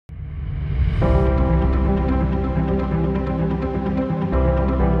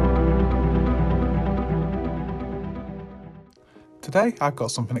Today I've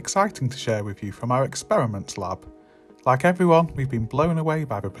got something exciting to share with you from our experiments lab. Like everyone, we've been blown away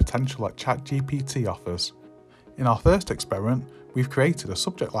by the potential that ChatGPT offers. In our first experiment, we've created a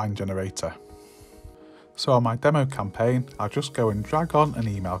subject line generator. So on my demo campaign, I'll just go and drag on an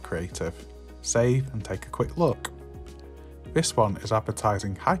email creative, save and take a quick look. This one is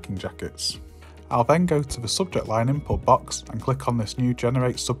advertising hiking jackets. I'll then go to the subject line input box and click on this new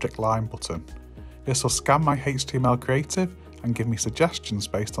Generate Subject Line button. This will scan my HTML creative and give me suggestions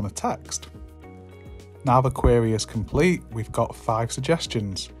based on the text. Now the query is complete, we've got 5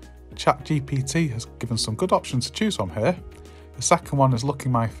 suggestions. ChatGPT has given some good options to choose from here. The second one is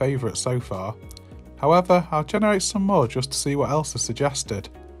looking my favourite so far. However, I'll generate some more just to see what else is suggested.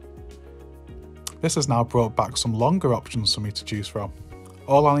 This has now brought back some longer options for me to choose from.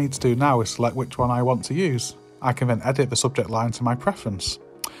 All I need to do now is select which one I want to use. I can then edit the subject line to my preference.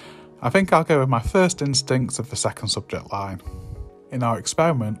 I think I'll go with my first instinct of the second subject line. In our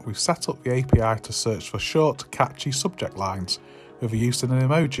experiment, we've set up the API to search for short, catchy subject lines with the use of an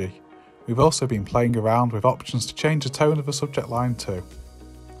emoji. We've also been playing around with options to change the tone of the subject line too.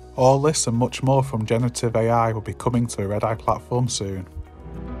 All this and much more from generative AI will be coming to the Red Eye platform soon.